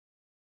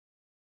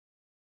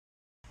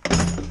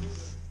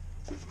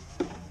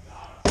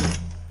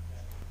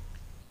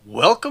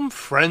Welcome,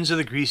 friends of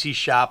the Greasy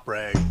Shop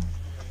Rag.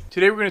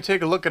 Today we're going to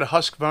take a look at a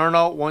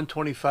Husqvarna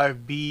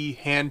 125b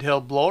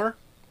handheld blower.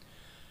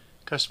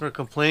 Customer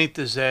complaint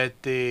is that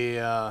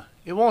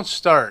it won't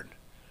start.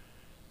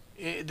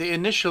 They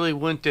initially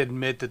wouldn't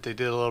admit that they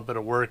did a little bit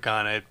of work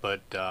on it,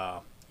 but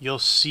you'll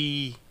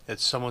see that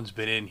someone's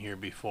been in here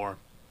before.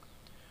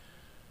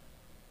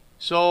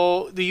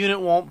 So the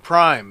unit won't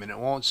prime and it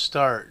won't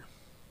start.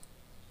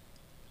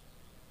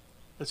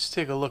 Let's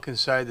take a look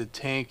inside the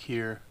tank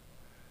here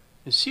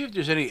and see if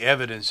there's any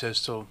evidence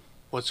as to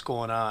what's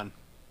going on.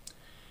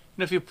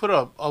 And if you put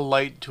a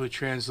light to a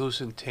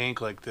translucent tank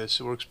like this,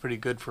 it works pretty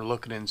good for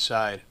looking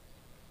inside.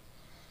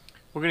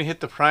 We're going to hit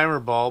the primer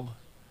bulb,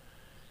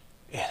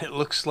 and it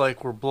looks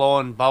like we're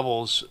blowing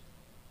bubbles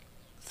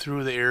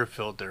through the air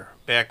filter,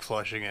 back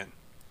flushing it.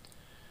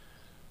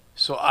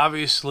 So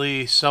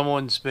obviously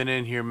someone's been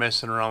in here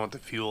messing around with the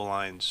fuel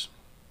lines.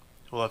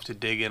 We'll have to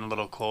dig in a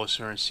little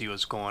closer and see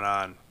what's going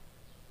on.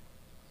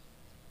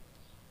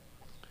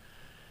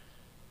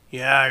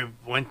 Yeah, I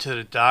went to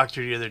the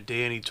doctor the other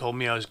day and he told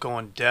me I was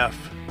going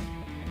deaf.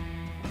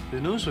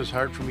 The news was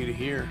hard for me to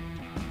hear.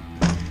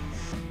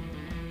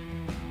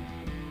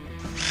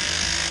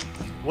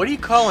 What do you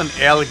call an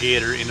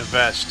alligator in a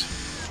vest?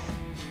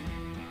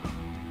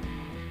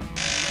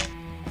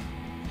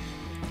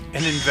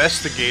 An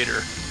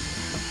investigator.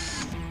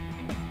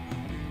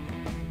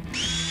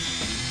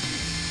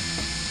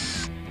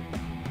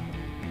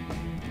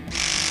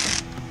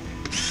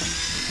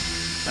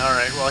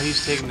 Alright, while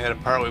he's taking that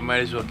apart, we might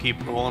as well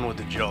keep rolling with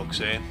the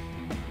jokes, eh?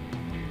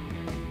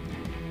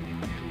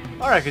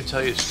 Or I could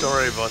tell you a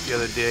story about the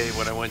other day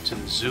when I went to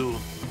the zoo.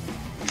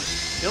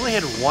 They only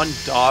had one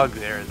dog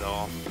there,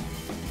 though.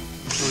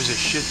 It was a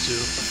Shih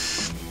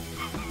Tzu.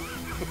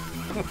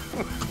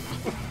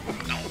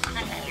 Oh, come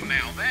on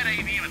now. That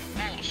ain't even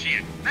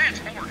bullshit. That's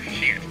horse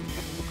shit.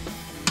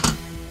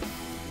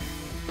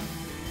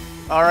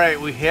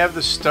 Alright, we have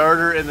the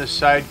starter and the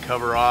side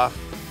cover off.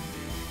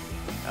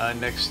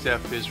 Next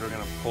step is we're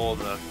going to pull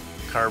the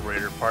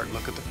carburetor apart and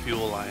look at the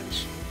fuel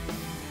lines.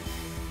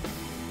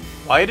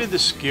 Why did the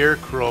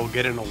Scarecrow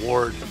get an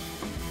award?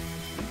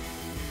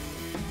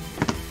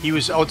 He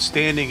was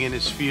outstanding in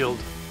his field.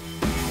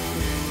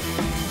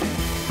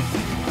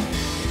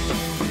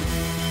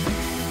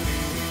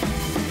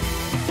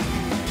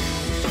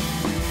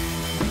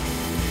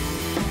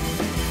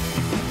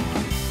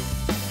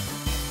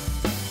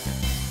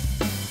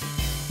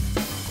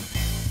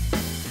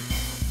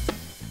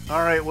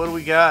 Alright, what do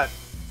we got?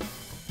 I'm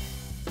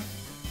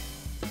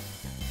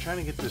trying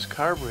to get this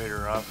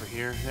carburetor off of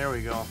here. There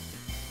we go.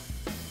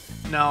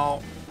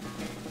 Now,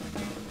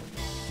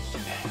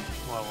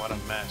 well, what a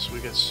mess. We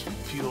got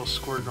fuel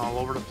squirting all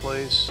over the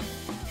place.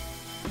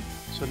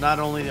 So not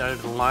only are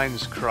the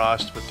lines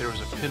crossed, but there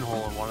was a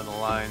pinhole in one of the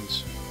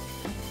lines.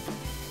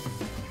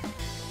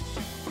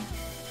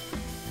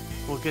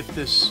 We'll get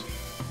this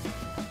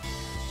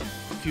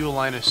fuel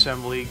line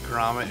assembly,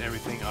 grommet, and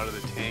everything out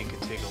of the tank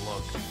and take a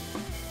look.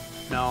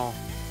 Now,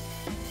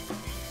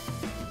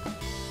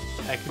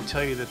 I can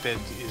tell you that that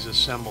is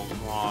assembled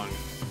wrong,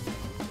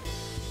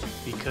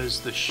 because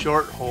the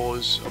short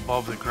hose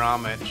above the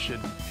grommet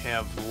should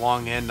have the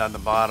long end on the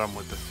bottom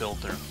with the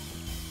filter.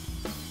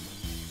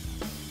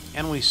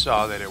 And we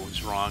saw that it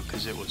was wrong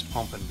because it was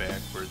pumping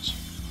backwards.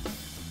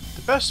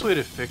 The best way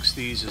to fix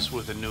these is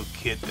with a new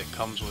kit that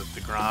comes with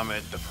the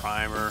grommet, the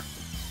primer,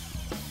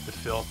 the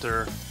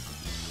filter.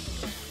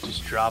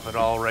 Just drop it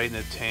all right in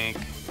the tank.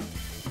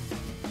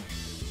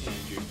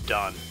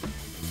 Done.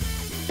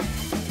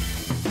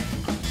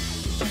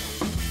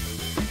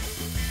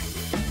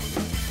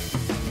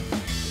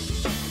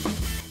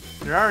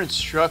 There are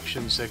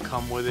instructions that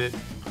come with it,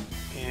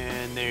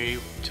 and they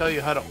tell you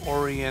how to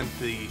orient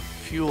the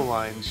fuel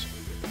lines.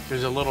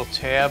 There's a little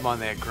tab on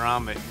that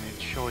grommet, and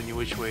it's showing you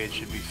which way it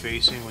should be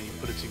facing when you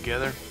put it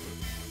together.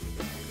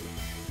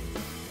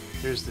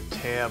 There's the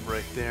tab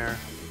right there.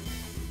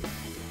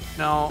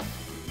 Now,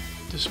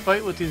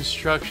 despite what the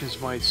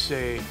instructions might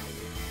say,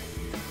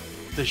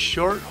 the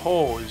short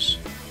hose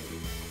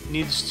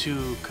needs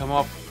to come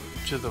up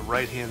to the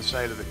right hand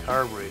side of the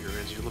carburetor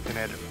as you're looking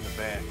at it from the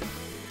back.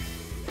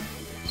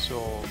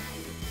 So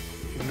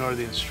ignore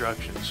the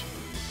instructions.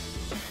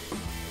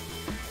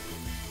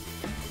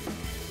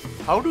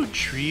 How do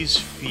trees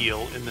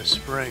feel in the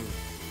spring?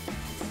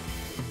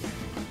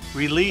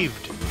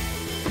 Relieved.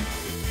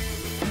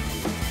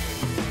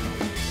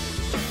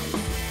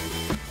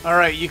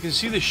 Alright, you can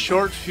see the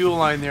short fuel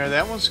line there.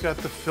 That one's got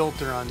the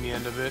filter on the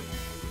end of it.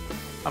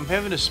 I'm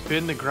having to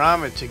spin the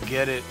grommet to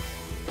get it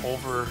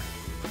over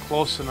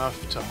close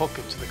enough to hook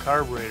it to the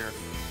carburetor.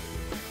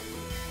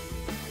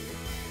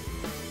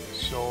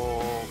 So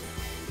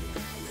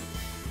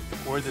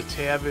where the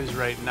tab is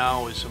right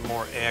now is a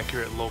more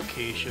accurate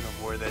location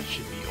of where that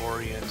should be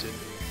oriented.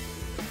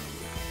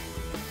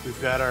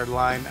 We've got our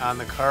line on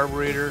the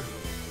carburetor,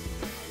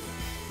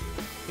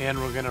 and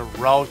we're going to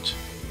route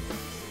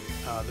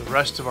the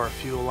rest of our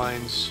fuel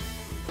lines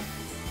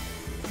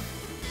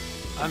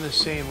on the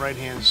same right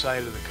hand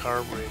side of the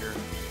carburetor.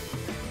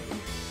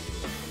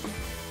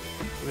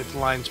 We'll get the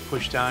lines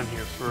pushed on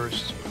here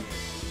first.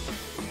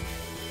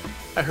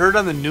 I heard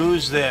on the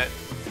news that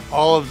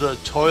all of the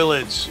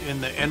toilets in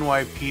the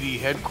NYPD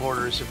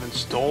headquarters have been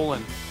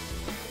stolen.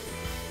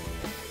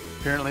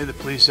 Apparently the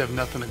police have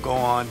nothing to go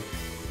on.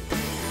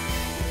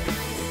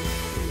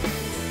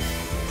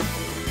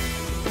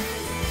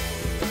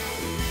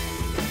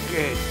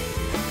 Okay,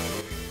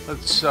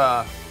 let's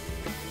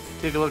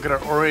take a look at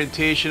our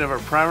orientation of our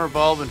primer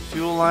bulb and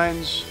fuel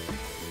lines.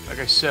 Like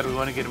I said, we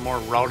want to get it more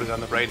routed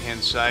on the right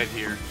hand side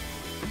here.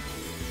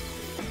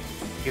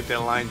 Get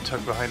that line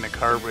tucked behind the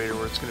carburetor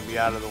where it's going to be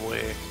out of the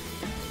way.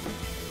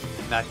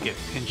 Not get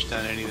pinched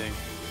on anything.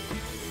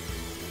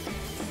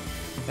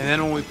 And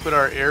then when we put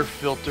our air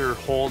filter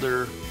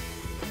holder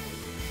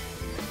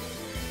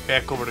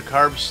back over the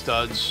carb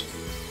studs,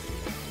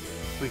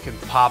 we can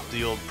pop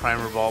the old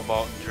primer bulb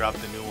out and drop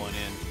the new one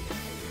in.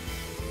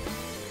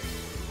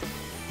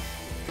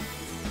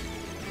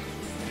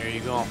 There you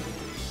go.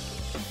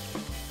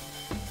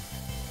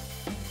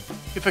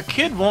 If a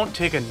kid won't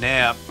take a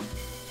nap,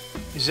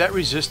 is that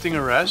resisting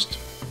arrest?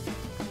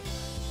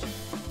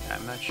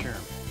 I'm not sure.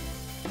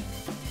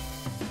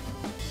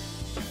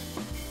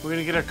 We're going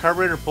to get our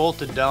carburetor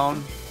bolted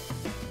down.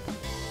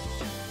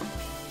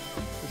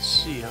 Let's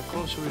see, how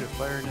close are we to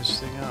firing this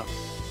thing up?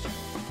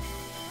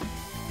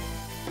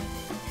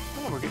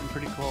 Oh, we're getting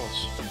pretty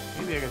close.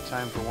 Maybe I got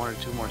time for one or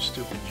two more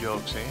stupid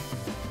jokes, eh?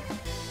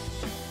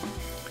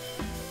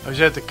 I was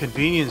at the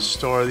convenience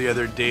store the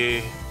other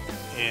day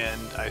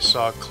and I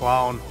saw a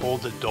clown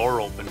hold the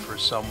door open for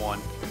someone.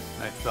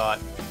 And I thought,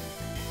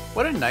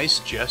 what a nice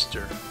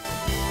gesture.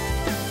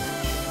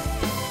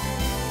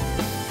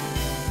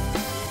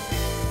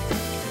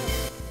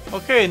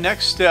 Okay,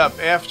 next step.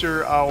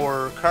 After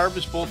our carb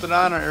is bolted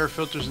on, our air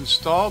filter is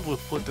installed, we'll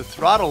put the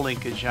throttle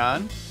linkage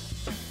on.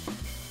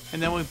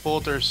 And then we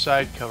bolt our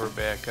side cover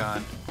back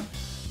on.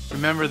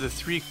 Remember, the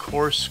 3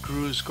 coarse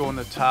screws go in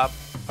the top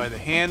by the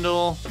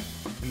handle,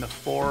 and the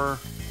 4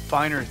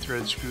 finer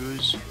thread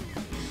screws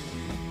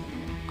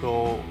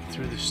go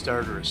through the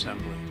starter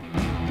assembly.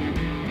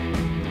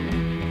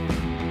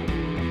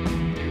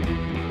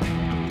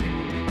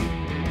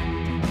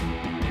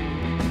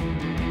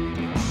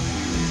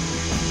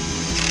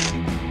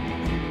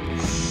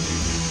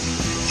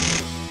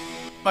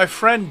 My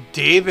friend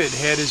David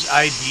had his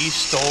ID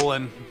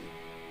stolen.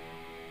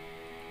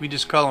 We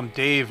just call him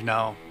Dave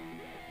now.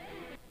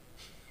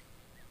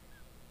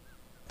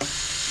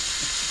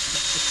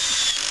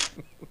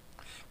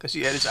 Because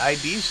he had his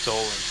ID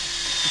stolen.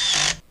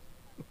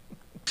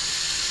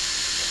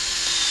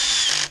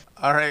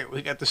 Alright,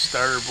 we got the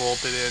starter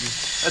bolted in.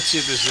 Let's see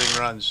if this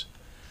thing runs.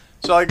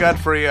 That's all I got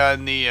for you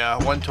on the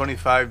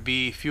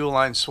 125b fuel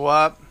line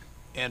swap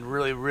and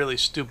really, really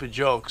stupid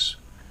jokes.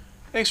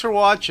 Thanks for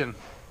watching.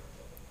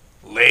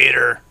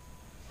 Later.